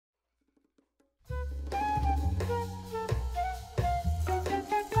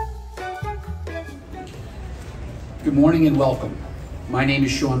Good morning and welcome. My name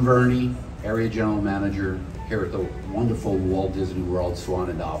is Sean Verney, Area General Manager here at the wonderful Walt Disney World Swan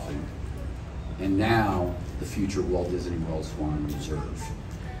and Dolphin, and now the future Walt Disney World Swan Reserve.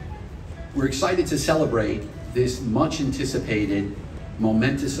 We're excited to celebrate this much anticipated,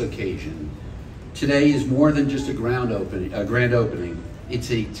 momentous occasion. Today is more than just a grand opening.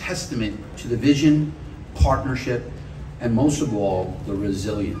 It's a testament to the vision, partnership, and most of all, the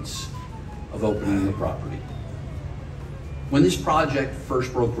resilience of opening the property. When this project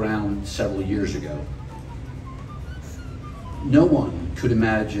first broke ground several years ago, no one could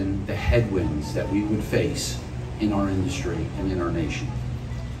imagine the headwinds that we would face in our industry and in our nation.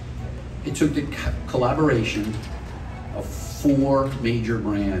 It took the collaboration of 4 major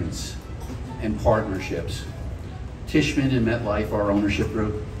brands and partnerships: Tishman and MetLife, our ownership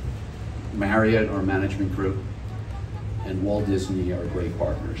group; Marriott, our management group; and Walt Disney, our great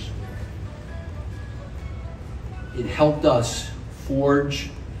partners. It helped us forge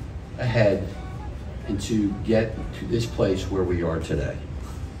ahead and to get to this place where we are today.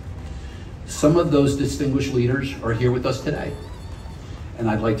 Some of those distinguished leaders are here with us today, and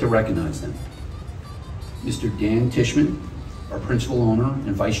I'd like to recognize them. Mr. Dan Tishman, our principal owner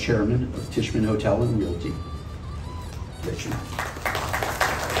and vice chairman of Tishman Hotel and Realty.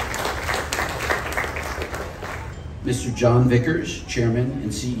 Mr. John Vickers, chairman and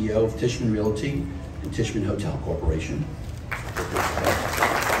CEO of Tishman Realty and Tishman Hotel Corporation.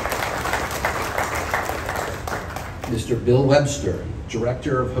 Mr. Bill Webster,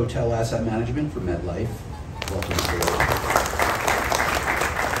 Director of Hotel Asset Management for MetLife. Welcome, Bill.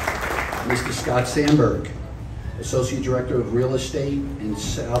 Mr. Scott Sandberg, Associate Director of Real Estate in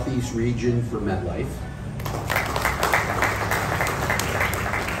Southeast Region for MetLife.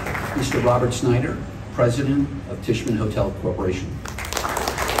 Mr. Robert Snyder, President of Tishman Hotel Corporation.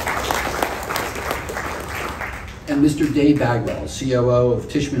 And Mr. Dave Bagwell, COO of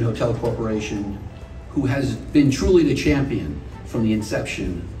Tishman Hotel Corporation, who has been truly the champion from the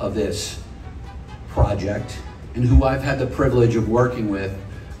inception of this project, and who I've had the privilege of working with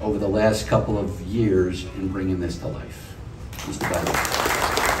over the last couple of years in bringing this to life. Mr. Bagwell.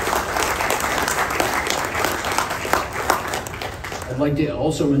 I'd like to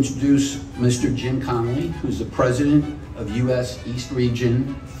also introduce Mr. Jim Connolly, who's the President of U.S. East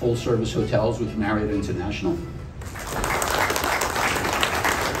Region Full Service Hotels with Marriott International.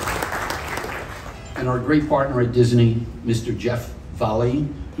 And our great partner at Disney, Mr. Jeff Volley,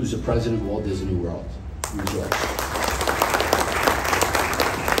 who's the President of Walt Disney World Resort.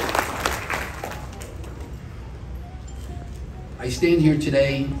 I stand here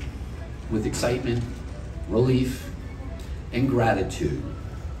today with excitement, relief, and gratitude.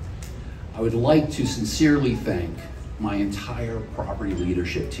 I would like to sincerely thank my entire property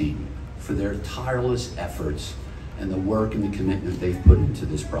leadership team for their tireless efforts and the work and the commitment they've put into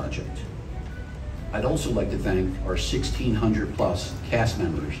this project. I'd also like to thank our 1,600 plus cast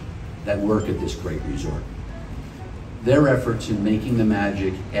members that work at this great resort. Their efforts in making the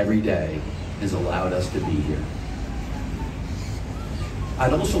magic every day has allowed us to be here.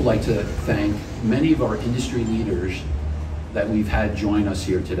 I'd also like to thank many of our industry leaders that we've had join us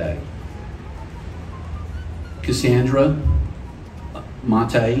here today. Cassandra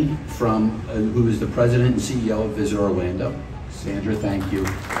Mate, who is the President and CEO of Visit Orlando. Cassandra, thank you.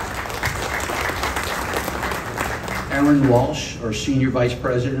 Erin Walsh, our Senior Vice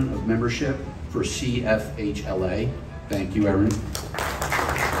President of Membership for CFHLA. Thank you, Erin.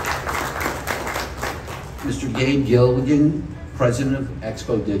 Mr. Gabe Gilligan, President of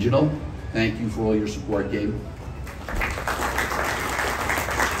Expo Digital. Thank you for all your support, Gabe.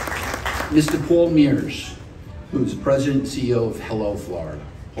 Mr. Paul Mears, who is the President and CEO of Hello Florida.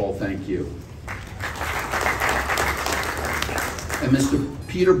 Paul, thank you. And Mr.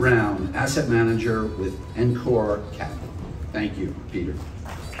 Peter Brown, Asset Manager with Encore Capital. Thank you, Peter.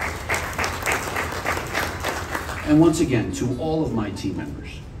 And once again, to all of my team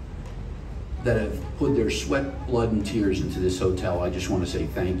members that have put their sweat, blood, and tears into this hotel, I just want to say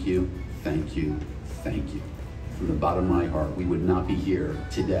thank you, thank you, thank you. From the bottom of my heart, we would not be here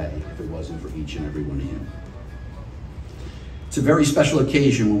today if it wasn't for each and every one of you. It's a very special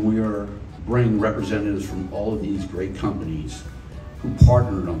occasion when we bring representatives from all of these great companies who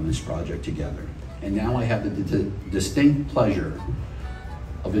partnered on this project together. And now I have the distinct pleasure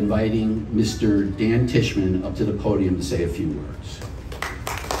of inviting Mr. Dan Tishman up to the podium to say a few words.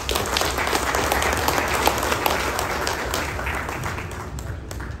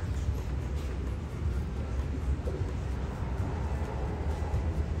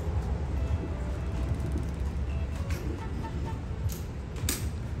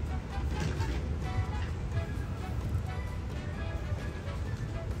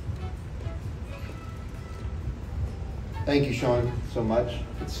 Thank you, Sean, so much.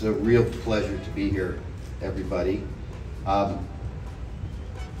 It's a real pleasure to be here, everybody.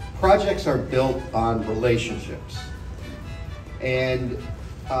 Projects are built on relationships. And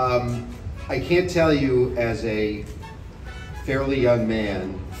I can't tell you, as a fairly young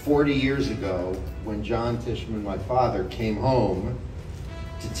man, 40 years ago, when John Tishman, my father, came home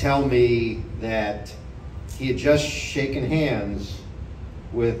to tell me that he had just shaken hands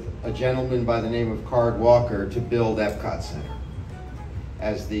with a gentleman by the name of Card Walker to build Epcot Center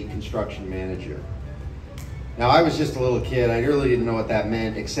as the construction manager. Now, I was just a little kid. I really didn't know what that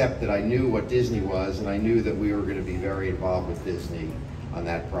meant, except that I knew what Disney was, and I knew that we were going to be very involved with Disney on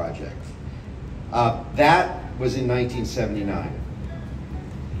that project. That was in 1979.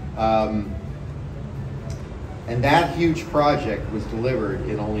 And that huge project was delivered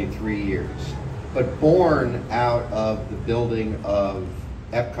in only 3 years. But born out of the building of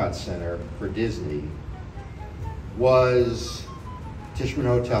Epcot Center for Disney was Tishman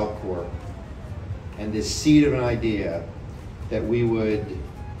Hotel Corp. And this seed of an idea that we would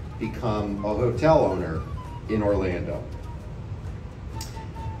become a hotel owner in Orlando.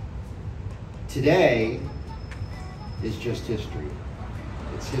 Today is just history.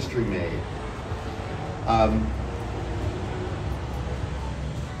 It's history made.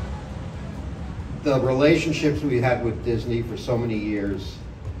 The relationships we had with Disney for so many years,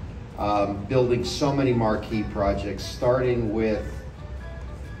 building so many marquee projects, starting with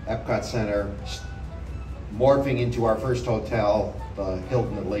Epcot Center, morphing into our first hotel, the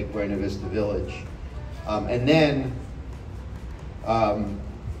Hilton at Lake Buena Vista Village. And then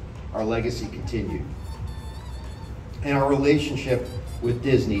our legacy continued. And our relationship with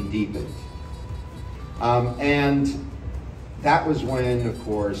Disney deepened. And that was when, of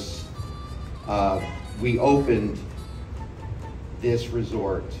course, we opened this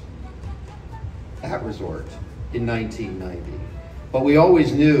resort, that resort, in 1990. But we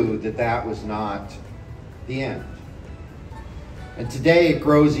always knew that that was not the end. And today it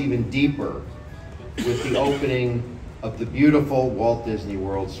grows even deeper with the opening of the beautiful Walt Disney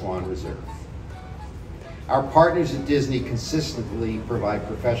World Swan Reserve. Our partners at Disney consistently provide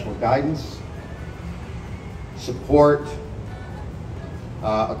professional guidance, support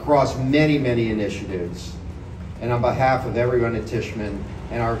across many, many initiatives. And on behalf of everyone at Tishman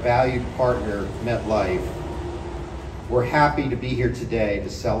and our valued partner, MetLife, we're happy to be here today to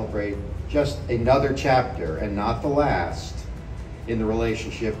celebrate just another chapter, and not the last, in the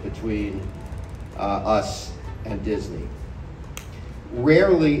relationship between us and Disney.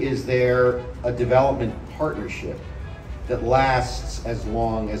 Rarely is there a development partnership that lasts as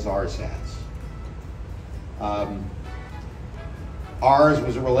long as ours has. Ours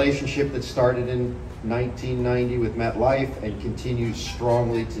was a relationship that started in 1990 with MetLife and continues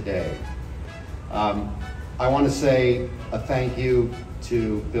strongly today. I want to say a thank you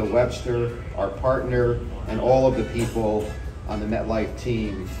to Bill Webster, our partner, and all of the people on the MetLife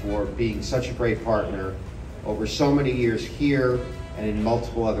team for being such a great partner over so many years here and in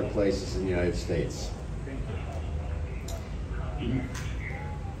multiple other places in the United States.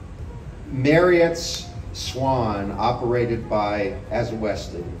 Marriott's Swan, operated by as a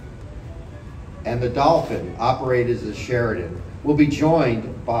Westin, and the Dolphin, operated as a Sheraton, will be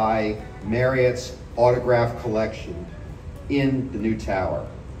joined by Marriott's autograph collection in the new tower.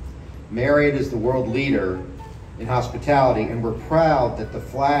 Marriott is the world leader in hospitality, and we're proud that the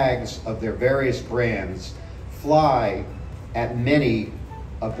flags of their various brands fly at many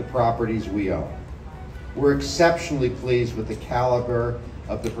of the properties we own. We're exceptionally pleased with the caliber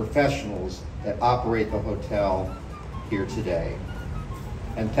of the professionals that operate the hotel here today.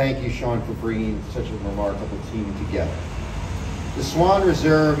 And thank you, Sean, for bringing such a remarkable team together. The Swan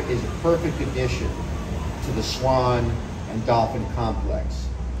Reserve is a perfect addition to the Swan and Dolphin complex,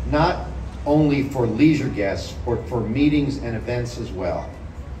 not only for leisure guests, but for meetings and events as well.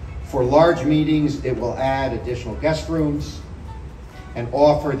 For large meetings, it will add additional guest rooms and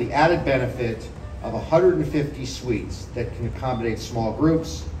offer the added benefit of 150 suites that can accommodate small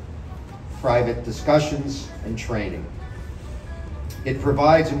groups, private discussions, and training. It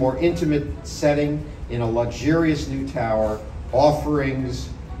provides a more intimate setting in a luxurious new tower, offerings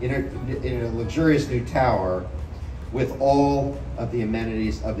in a luxurious new tower with all of the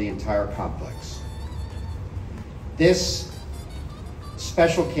amenities of the entire complex. This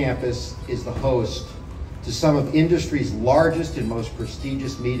special campus is the host to some of industry's largest and most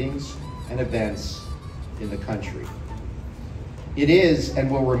prestigious meetings and events in the country. It is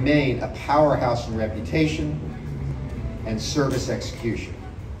and will remain a powerhouse in reputation and service execution.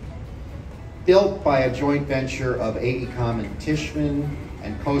 Built by a joint venture of AECOM and Tishman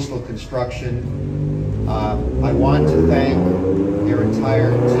and Coastal Construction, I want to thank your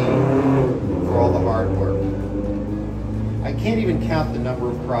entire team for all the hard work. I can't even count the number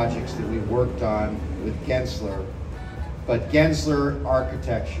of projects that we've worked on with Gensler, but Gensler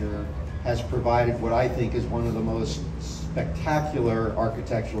Architecture has provided what I think is one of the most spectacular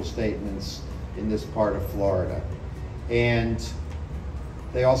architectural statements in this part of Florida. And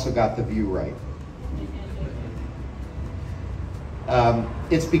they also got the view right.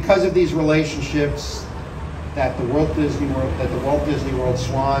 It's because of these relationships that the Walt Disney World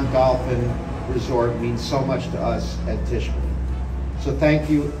Swan Dolphin Resort means so much to us at Tishman. So thank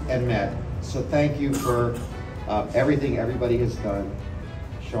you, and Matt. So thank you for everything everybody has done.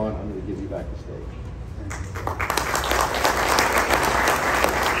 Sean, I'm going to give you back the stage.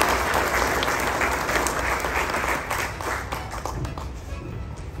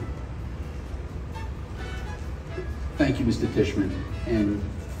 Thank you, Mr. Tishman. And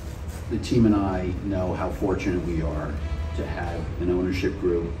the team and I know how fortunate we are to have an ownership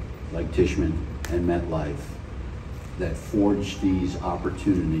group like Tishman and MetLife that forged these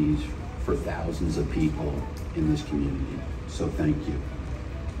opportunities for thousands of people in this community. So thank you.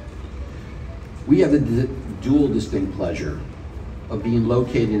 We have the dual distinct pleasure of being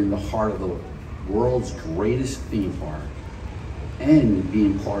located in the heart of the world's greatest theme park and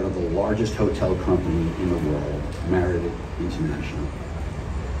being part of the largest hotel company in the world, Marriott International.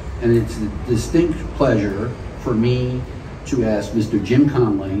 And it's a distinct pleasure for me to ask Mr. Jim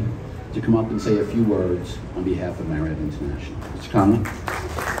Conley to come up and say a few words on behalf of Marriott International. Mr. Conley.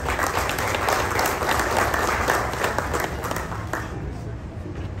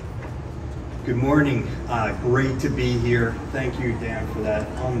 Good morning. Great to be here. Thank you, Dan, for that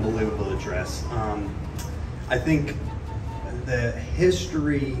unbelievable address. I think the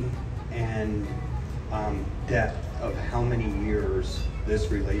history and depth of how many years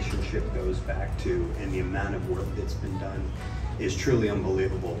this relationship goes back to and the amount of work that's been done is truly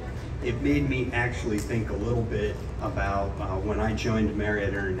unbelievable. It made me actually think a little bit about when I joined Marriott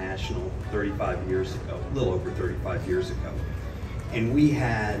International 35 years ago, a little over 35 years ago. And we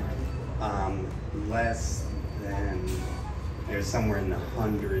had less than, there's somewhere in the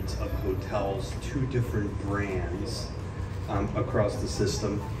hundreds of hotels, 2 different brands across the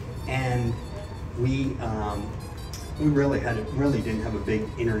system. And we really didn't have a big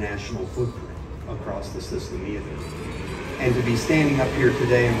international footprint across the system either. And to be standing up here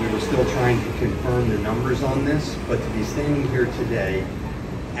today, and we were still trying to confirm the numbers on this, but to be standing here today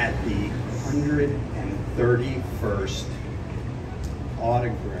at the 131st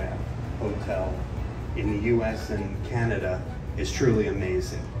Autograph Hotel in the US and Canada is truly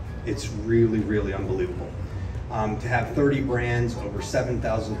amazing. It's really, really unbelievable. To have 30 brands, over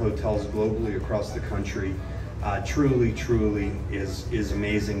 7,000 hotels globally across the country, truly is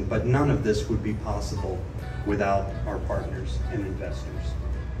amazing, but none of this would be possible without our partners and investors.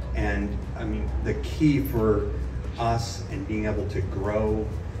 And I mean, the key for us in being able to grow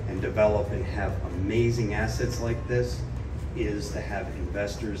and develop and have amazing assets like this is to have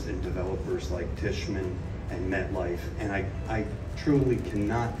investors and developers like Tishman and MetLife. And I truly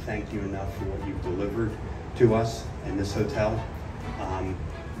cannot thank you enough for what you've delivered to us in this hotel.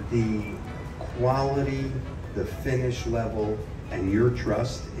 The quality, the finish level, and your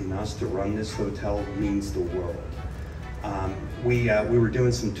trust in us to run this hotel means the world. We were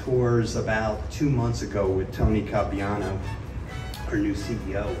doing some tours about 2 months ago with Tony Capiano, our new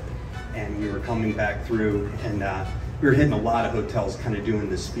CEO, and we were coming back through, and we were hitting a lot of hotels, kind of doing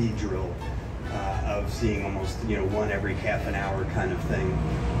the speed drill of seeing almost, you know, one every half an hour kind of thing.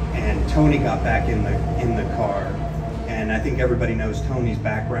 And Tony got back in the car, and I think everybody knows Tony's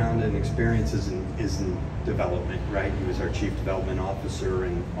background and experience is in development, right? He was our chief development officer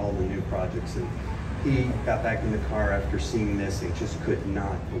and all the new projects, and he got back in the car after seeing this and just could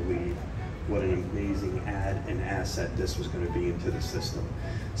not believe what an amazing add and asset this was going to be into the system.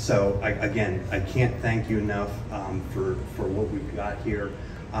 So again, I can't thank you enough for what we've got here.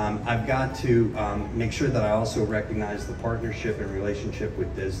 I've got to make sure that I also recognize the partnership and relationship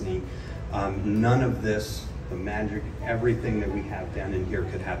with Disney. None of this, the magic, everything that we have down in here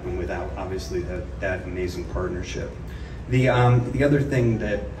could happen without obviously that amazing partnership. The other thing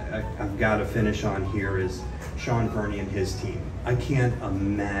that I've got to finish on here is Sean Verney and his team. I can't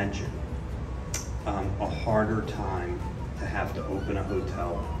imagine a harder time to have to open a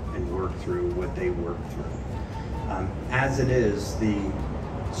hotel and work through what they worked through. As it is, the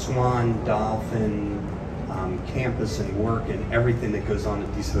Swan, Dolphin, campus and work and everything that goes on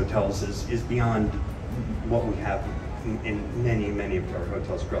at these hotels is beyond what we have in many of our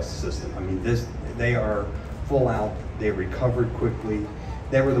hotels across the system. I mean, they are full out, they recovered quickly.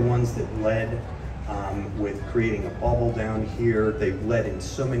 They were the ones that led with creating a bubble down here. They've led in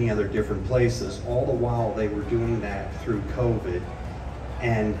so many other different places. All the while they were doing that through COVID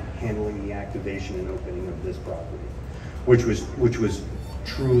and handling the activation and opening of this property, which was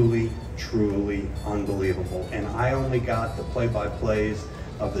truly, truly unbelievable. And I only got the play-by-plays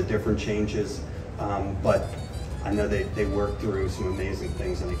of the different changes, but I know they worked through some amazing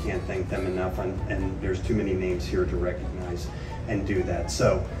things, and I can't thank them enough, and there's too many names here to recognize and do that.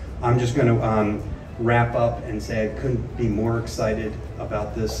 So I'm just going to wrap up and say I couldn't be more excited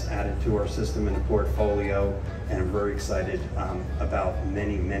about this added to our system and portfolio, and I'm very excited about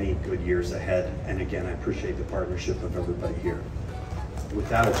many, many good years ahead. And again, I appreciate the partnership of everybody here. With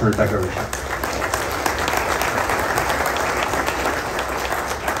that, I'll turn it back over to you.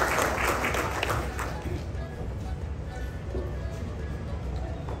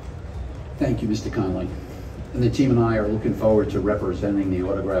 Thank you, Mr. Conley. And the team and I are looking forward to representing the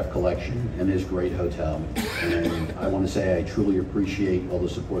autograph collection and this great hotel. And I want to say I truly appreciate all the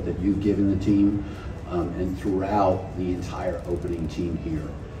support that you've given the team and throughout the entire opening team here.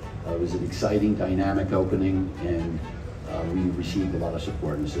 It was an exciting, dynamic opening, and we received a lot of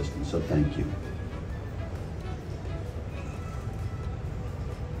support and assistance, so thank you.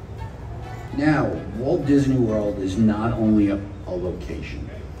 Now, Walt Disney World is not only a location.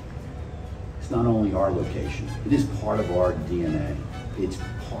 It's not only our location. It is part of our DNA. It's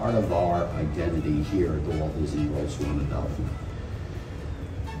part of our identity here at the Walt Disney World Swan and Dolphin.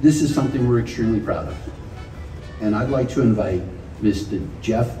 This is something we're extremely proud of. And I'd like to invite Mr.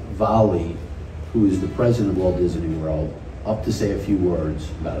 Jeff Volley, who is the president of Walt Disney World, up to say a few words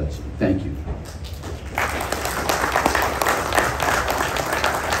about it. Thank you.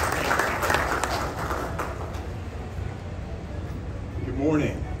 Good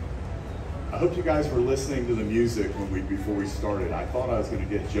morning. I hope you guys were listening to the music before we started. I thought I was going to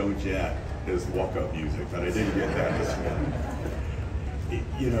get Joan Jett as walk-up music, but I didn't get that this morning.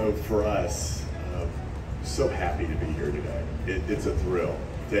 You know, for us, so happy to be here today. It's a thrill.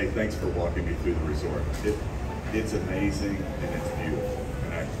 Dave, thanks for walking me through the resort. It's amazing and it's beautiful,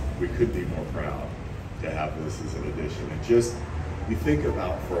 and we couldn't be more proud to have this as an addition. And just, you think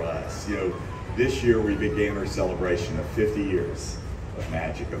about for us, you know, this year we began our celebration of 50 years of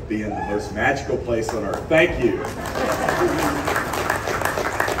magic, of being the most magical place on earth. Thank you.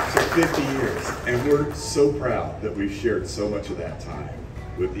 So 50 years, and we're so proud that we've shared so much of that time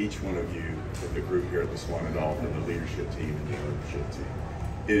with each one of you, with the group here at the Swan and Dolphin, the leadership team and the ownership team.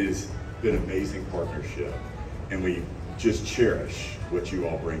 It has been an amazing partnership, and we just cherish what you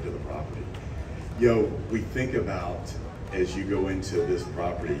all bring to the property. We think about, as you go into this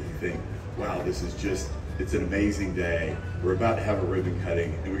property, you think, wow, this is just, it's an amazing day. We're about to have a ribbon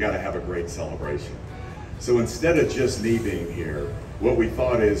cutting, and we got to have a great celebration. So instead of just me being here, what we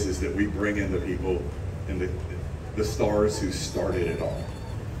thought is that we bring in the people and the stars who started it all.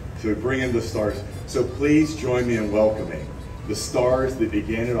 So we bring in the stars. So please join me in welcoming the stars that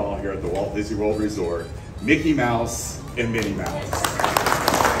began it all here at the Walt Disney World Resort, Mickey Mouse and Minnie Mouse.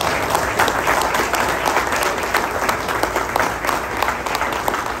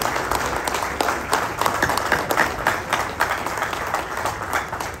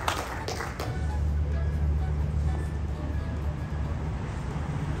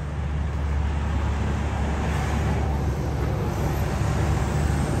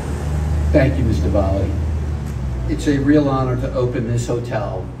 Thank you, Mr. Volley. It's a real honor to open this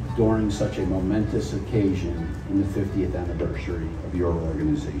hotel during such a momentous occasion in the 50th anniversary of your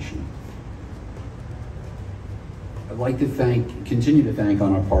organization. I'd like to continue to thank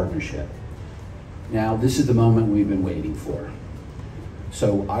on our partnership. Now, this is the moment we've been waiting for.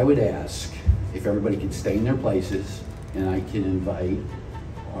 So I would ask if everybody could stay in their places, and I can invite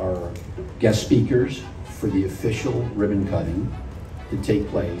our guest speakers for the official ribbon cutting to take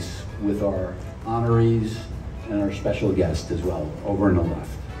place with our honorees and our special guest as well, over on the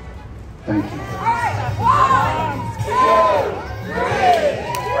left. Thank you. 1, 2, 3.